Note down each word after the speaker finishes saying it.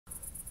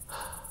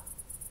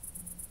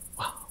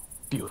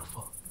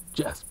beautiful,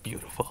 just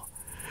beautiful.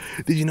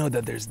 Did you know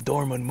that there's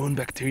dormant moon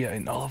bacteria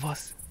in all of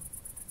us?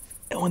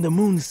 And when the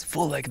moon's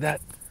full like that,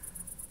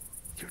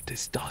 your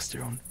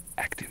testosterone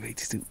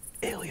activates to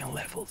alien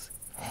levels.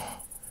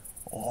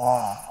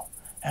 Wow,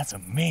 that's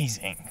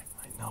amazing.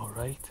 I know,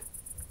 right?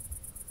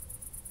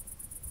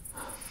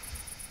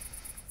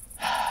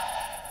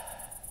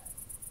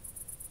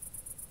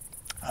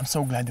 I'm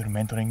so glad you're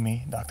mentoring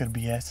me, Dr.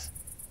 BS.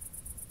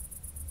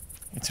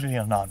 It's really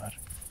an honor.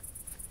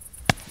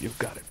 You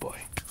got it, boy.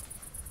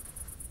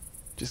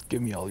 Just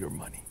give me all your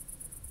money.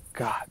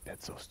 God,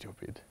 that's so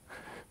stupid.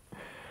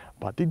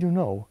 But did you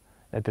know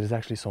that there's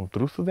actually some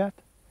truth to that?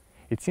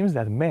 It seems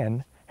that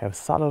men have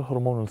subtle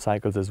hormonal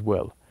cycles as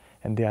well,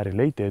 and they are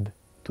related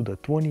to the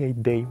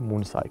 28-day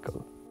moon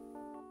cycle.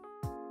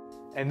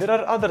 And there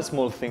are other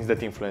small things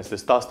that influence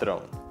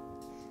testosterone.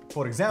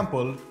 For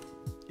example,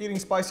 eating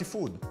spicy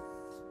food.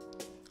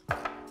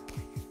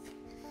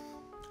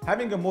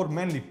 Having a more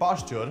manly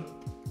posture,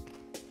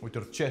 with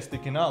your chest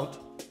sticking out,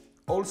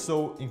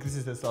 also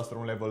increases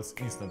testosterone levels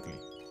instantly.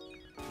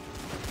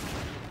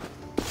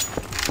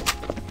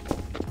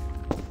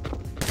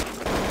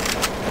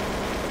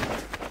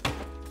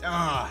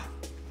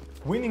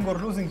 Winning or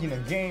losing in a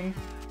game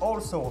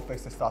also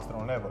affects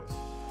testosterone levels.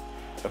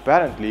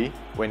 Apparently,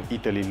 when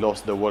Italy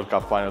lost the World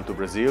Cup final to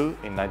Brazil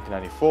in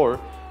 1994,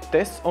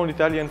 tests on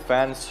Italian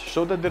fans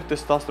showed that their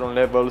testosterone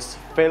levels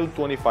fell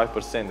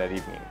 25% that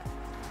evening.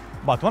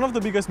 But one of the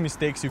biggest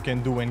mistakes you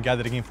can do when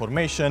gathering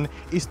information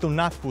is to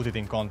not put it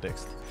in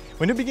context.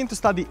 When you begin to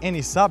study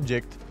any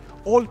subject,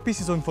 all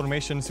pieces of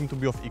information seem to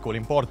be of equal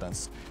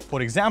importance.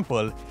 For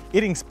example,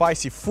 eating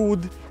spicy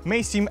food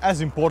may seem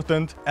as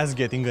important as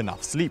getting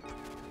enough sleep.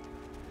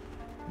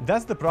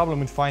 That's the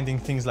problem with finding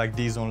things like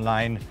these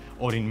online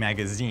or in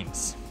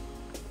magazines.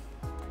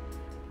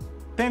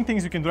 10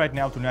 things you can do right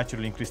now to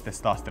naturally increase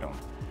testosterone.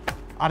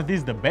 Are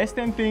these the best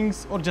 10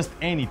 things or just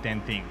any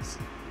 10 things?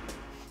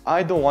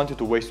 I don't want you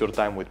to waste your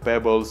time with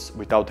pebbles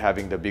without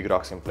having the big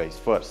rocks in place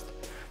first.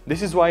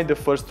 This is why in the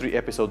first 3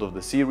 episodes of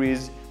the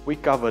series, we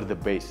cover the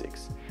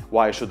basics.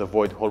 Why I should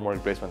avoid hormone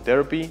replacement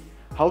therapy,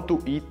 how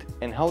to eat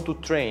and how to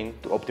train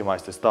to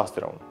optimize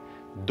testosterone.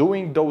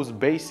 Doing those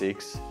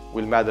basics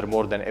will matter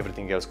more than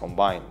everything else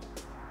combined.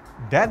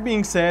 That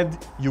being said,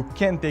 you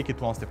can take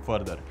it one step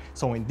further.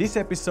 So in this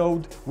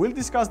episode, we'll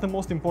discuss the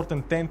most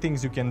important 10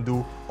 things you can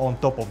do on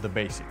top of the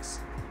basics.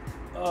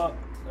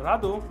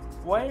 Radu,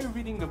 why are you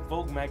reading a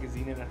Vogue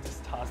magazine in a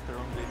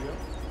testosterone video?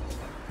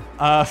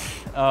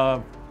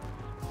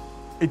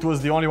 It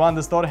was the only one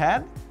the store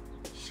had?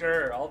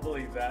 Sure, I'll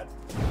believe that.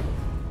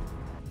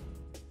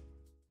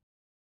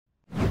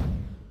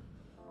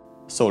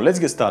 So let's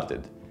get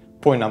started.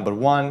 Point number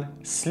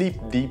 1, sleep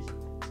deep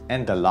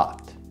and a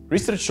lot.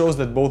 Research shows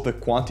that both the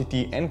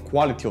quantity and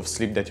quality of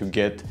sleep that you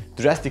get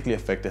drastically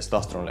affect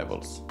testosterone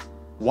levels.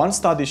 One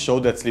study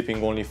showed that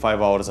sleeping only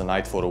 5 hours a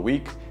night for a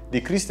week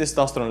decreased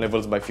testosterone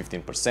levels by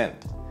 15%.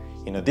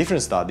 In a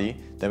different study,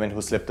 the men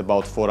who slept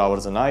about 4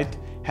 hours a night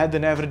had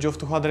an average of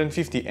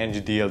 250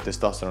 NGDL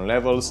testosterone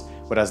levels,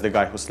 whereas the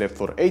guy who slept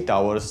for 8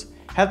 hours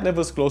had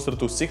levels closer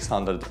to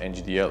 600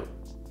 NGDL.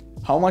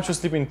 How much you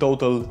sleep in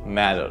total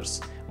matters,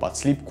 but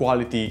sleep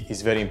quality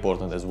is very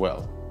important as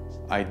well.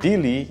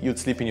 Ideally, you'd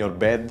sleep in your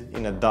bed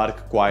in a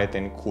dark, quiet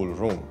and cool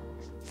room.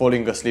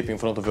 Falling asleep in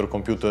front of your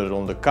computer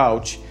on the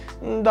couch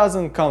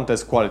doesn't count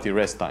as quality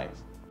rest time.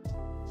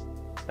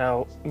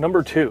 Now,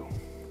 number 2,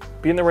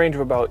 be in the range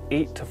of about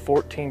 8 to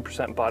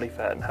 14% body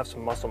fat and have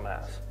some muscle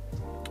mass.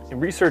 In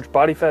research,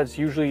 body fat is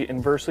usually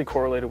inversely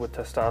correlated with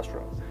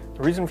testosterone.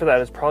 The reason for that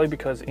is probably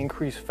because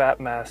increased fat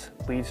mass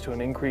leads to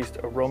an increased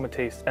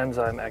aromatase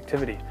enzyme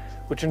activity,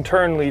 which in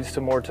turn leads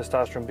to more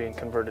testosterone being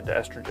converted to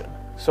estrogen.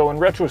 So in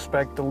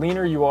retrospect, the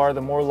leaner you are,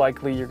 the more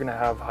likely you're going to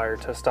have higher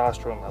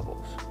testosterone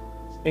levels.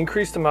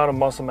 Increased amount of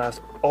muscle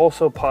mass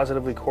also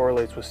positively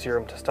correlates with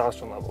serum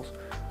testosterone levels.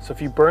 So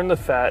if you burn the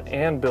fat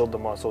and build the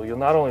muscle, you'll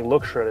not only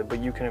look shredded, but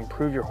you can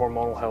improve your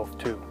hormonal health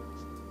too.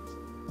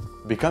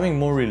 Becoming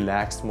more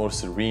relaxed, more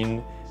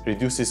serene,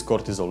 reduces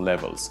cortisol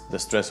levels, the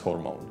stress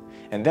hormone.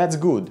 And that's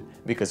good,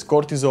 because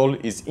cortisol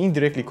is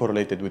indirectly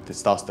correlated with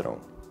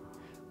testosterone.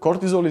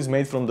 Cortisol is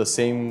made from the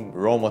same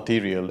raw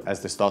material as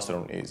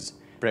testosterone is,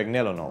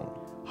 pregnenolone.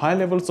 High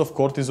levels of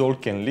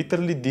cortisol can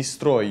literally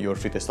destroy your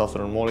free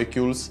testosterone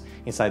molecules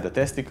inside the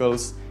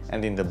testicles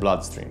and in the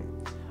bloodstream.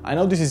 I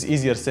know this is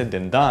easier said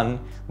than done,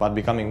 but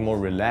becoming more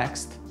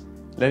relaxed,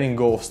 letting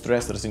go of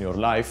stressors in your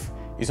life,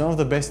 is one of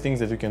the best things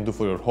that you can do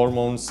for your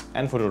hormones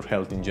and for your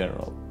health in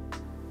general.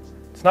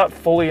 It's not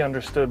fully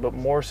understood, but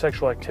more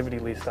sexual activity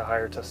leads to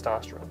higher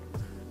testosterone.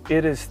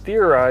 It is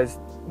theorized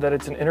that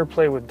it's an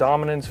interplay with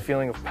dominance,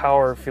 feeling of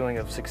power, feeling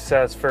of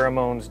success,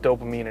 pheromones,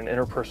 dopamine, and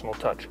interpersonal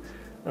touch.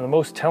 And the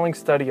most telling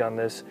study on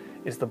this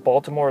is the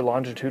Baltimore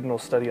longitudinal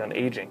study on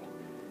aging.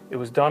 It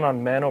was done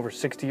on men over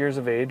 60 years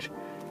of age,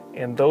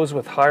 and those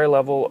with higher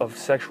level of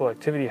sexual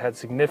activity had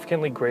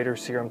significantly greater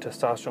serum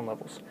testosterone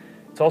levels.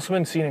 It's also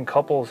been seen in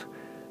couples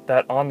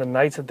that on the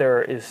nights that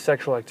there is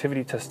sexual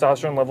activity,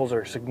 testosterone levels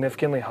are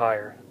significantly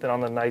higher than on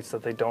the nights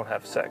that they don't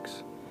have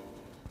sex.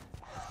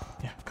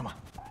 Yeah, come on.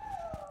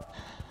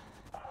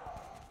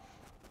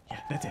 Yeah,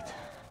 that's it.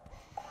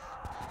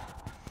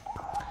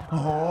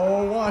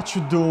 Oh, what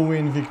you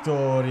doing,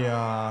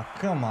 Victoria?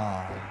 Come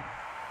on.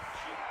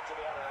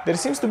 There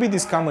seems to be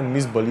this common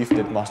misbelief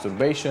that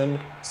masturbation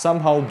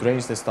somehow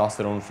drains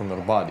testosterone from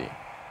your body.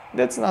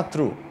 That's not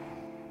true.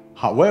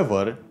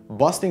 However,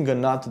 busting a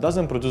nut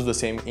doesn't produce the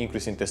same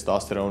increase in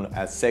testosterone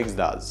as sex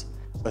does.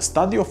 A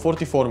study of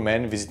 44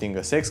 men visiting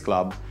a sex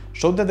club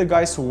showed that the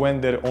guys who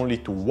went there only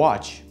to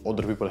watch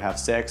other people have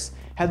sex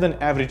had an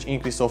average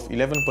increase of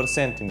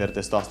 11% in their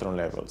testosterone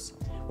levels,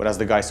 whereas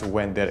the guys who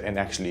went there and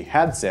actually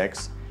had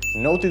sex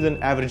noted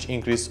an average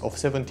increase of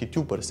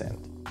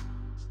 72%.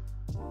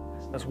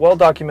 It's well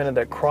documented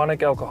that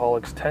chronic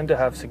alcoholics tend to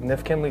have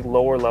significantly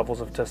lower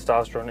levels of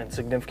testosterone and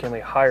significantly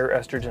higher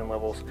estrogen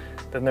levels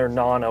than their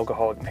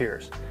non-alcoholic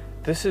peers.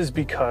 This is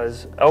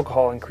because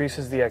alcohol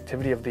increases the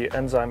activity of the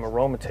enzyme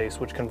aromatase,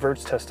 which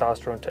converts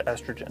testosterone to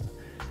estrogen,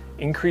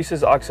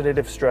 increases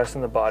oxidative stress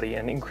in the body,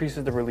 and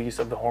increases the release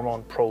of the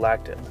hormone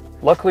prolactin.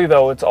 Luckily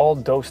though, it's all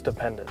dose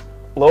dependent.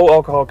 Low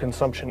alcohol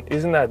consumption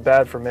isn't that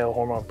bad for male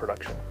hormone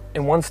production.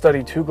 In one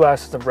study, 2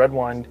 glasses of red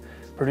wine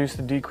produced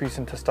a decrease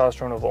in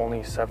testosterone of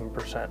only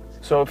 7%.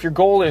 So if your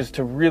goal is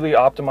to really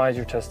optimize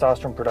your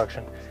testosterone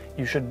production,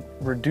 you should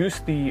reduce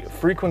the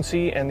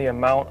frequency and the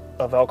amount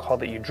of alcohol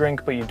that you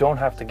drink, but you don't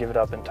have to give it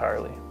up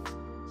entirely.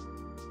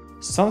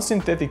 Some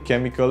synthetic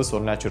chemicals or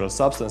natural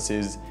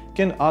substances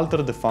can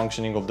alter the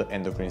functioning of the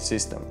endocrine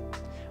system.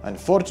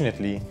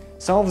 Unfortunately,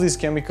 some of these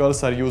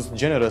chemicals are used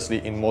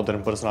generously in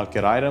modern personal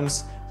care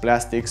items,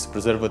 plastics,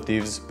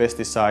 preservatives,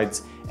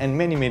 pesticides, and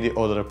many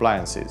other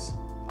appliances.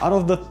 Out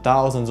of the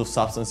thousands of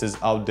substances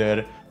out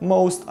there,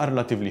 most are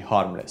relatively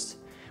harmless.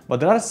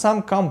 But there are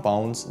some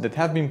compounds that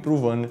have been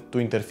proven to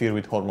interfere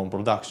with hormone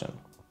production.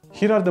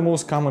 Here are the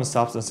most common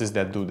substances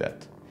that do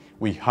that.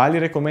 We highly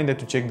recommend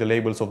that you check the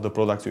labels of the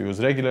products you use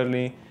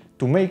regularly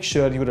to make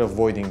sure you're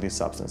avoiding these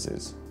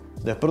substances.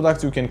 The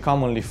products you can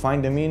commonly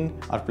find them in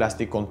are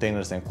plastic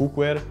containers and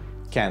cookware,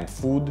 canned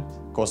food,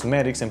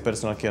 cosmetics and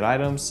personal care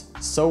items,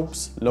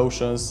 soaps,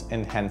 lotions,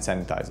 and hand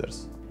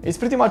sanitizers. It's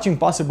pretty much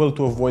impossible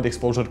to avoid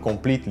exposure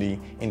completely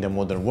in the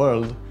modern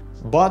world,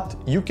 but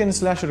you can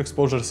slash your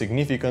exposure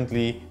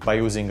significantly by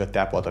using a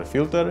tap water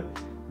filter,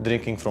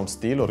 drinking from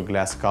steel or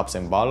glass cups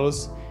and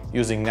bottles,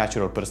 using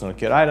natural personal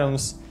care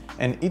items,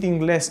 and eating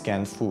less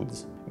canned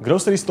foods.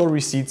 Grocery store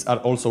receipts are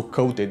also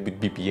coated with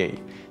BPA,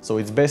 so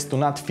it's best to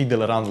not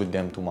fiddle around with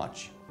them too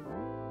much.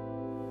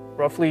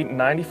 Roughly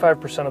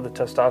 95% of the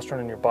testosterone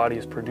in your body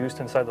is produced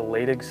inside the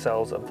Leydig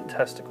cells of the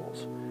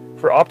testicles.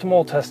 For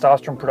optimal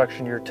testosterone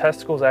production, your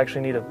testicles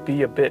actually need to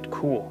be a bit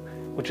cool,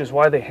 which is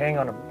why they hang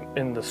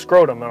in the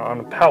scrotum on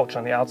a pouch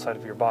on the outside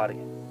of your body.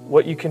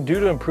 What you can do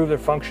to improve their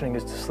functioning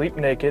is to sleep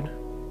naked,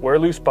 wear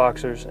loose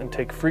boxers, and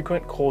take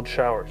frequent cold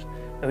showers.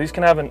 Now, these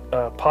can have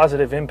a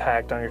positive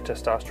impact on your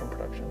testosterone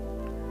production.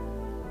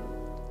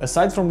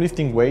 Aside from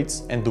lifting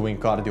weights and doing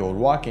cardio or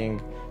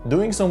walking,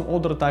 doing some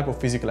other type of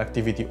physical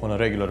activity on a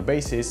regular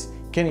basis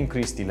can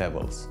increase T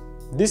levels.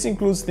 This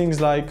includes things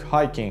like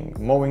hiking,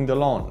 mowing the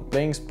lawn,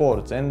 playing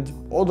sports, and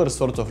other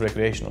sorts of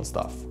recreational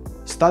stuff.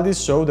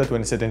 Studies show that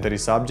when sedentary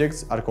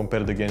subjects are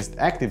compared against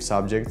active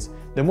subjects,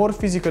 the more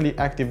physically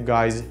active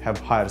guys have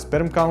higher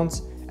sperm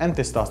counts and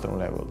testosterone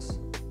levels.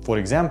 For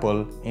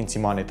example, in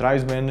Simone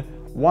Treisman,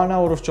 1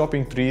 hour of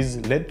chopping trees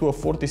led to a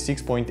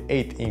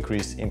 46.8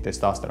 increase in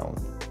testosterone.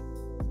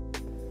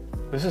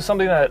 This is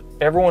something that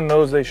everyone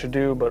knows they should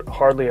do, but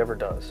hardly ever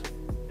does.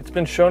 It's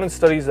been shown in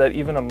studies that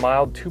even a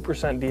mild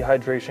 2%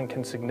 dehydration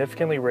can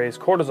significantly raise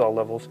cortisol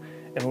levels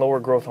and lower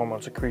growth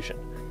hormone secretion.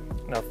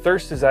 Now,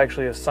 thirst is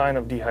actually a sign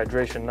of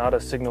dehydration, not a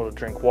signal to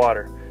drink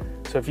water.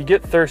 So if you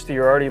get thirsty,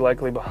 you're already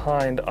likely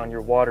behind on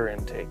your water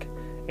intake.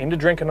 Aim to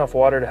drink enough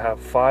water to have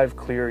 5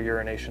 clear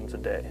urinations a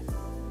day.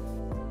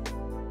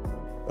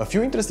 A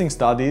few interesting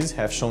studies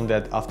have shown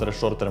that after a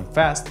short-term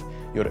fast,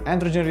 your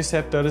androgen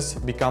receptors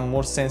become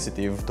more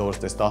sensitive towards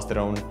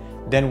testosterone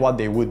than what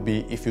they would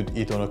be if you'd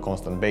eat on a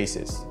constant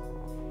basis.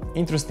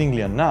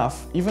 Interestingly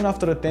enough, even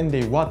after a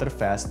 10-day water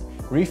fast,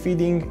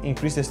 refeeding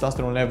increased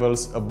testosterone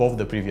levels above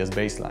the previous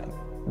baseline.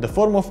 The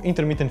form of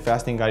intermittent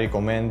fasting I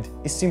recommend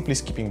is simply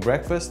skipping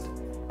breakfast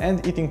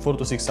and eating 4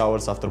 to 6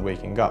 hours after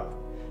waking up.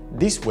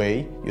 This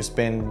way, you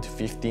spend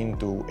 15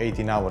 to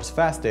 18 hours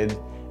fasted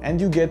and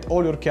you get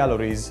all your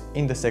calories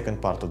in the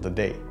second part of the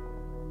day.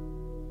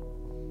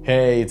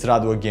 Hey, it's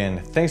Radu again.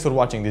 Thanks for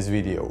watching this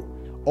video.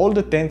 All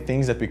the 10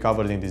 things that we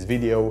covered in this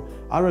video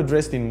are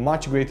addressed in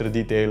much greater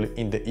detail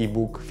in the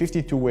ebook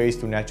 52 Ways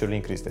to Naturally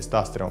Increase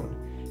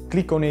Testosterone.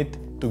 Click on it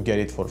to get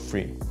it for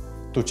free.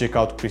 To check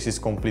out Chris's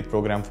complete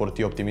program for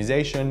T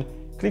optimization,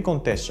 click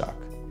on Test Shock.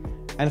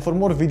 And for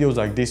more videos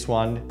like this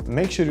one,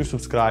 make sure you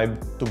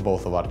subscribe to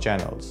both of our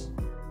channels.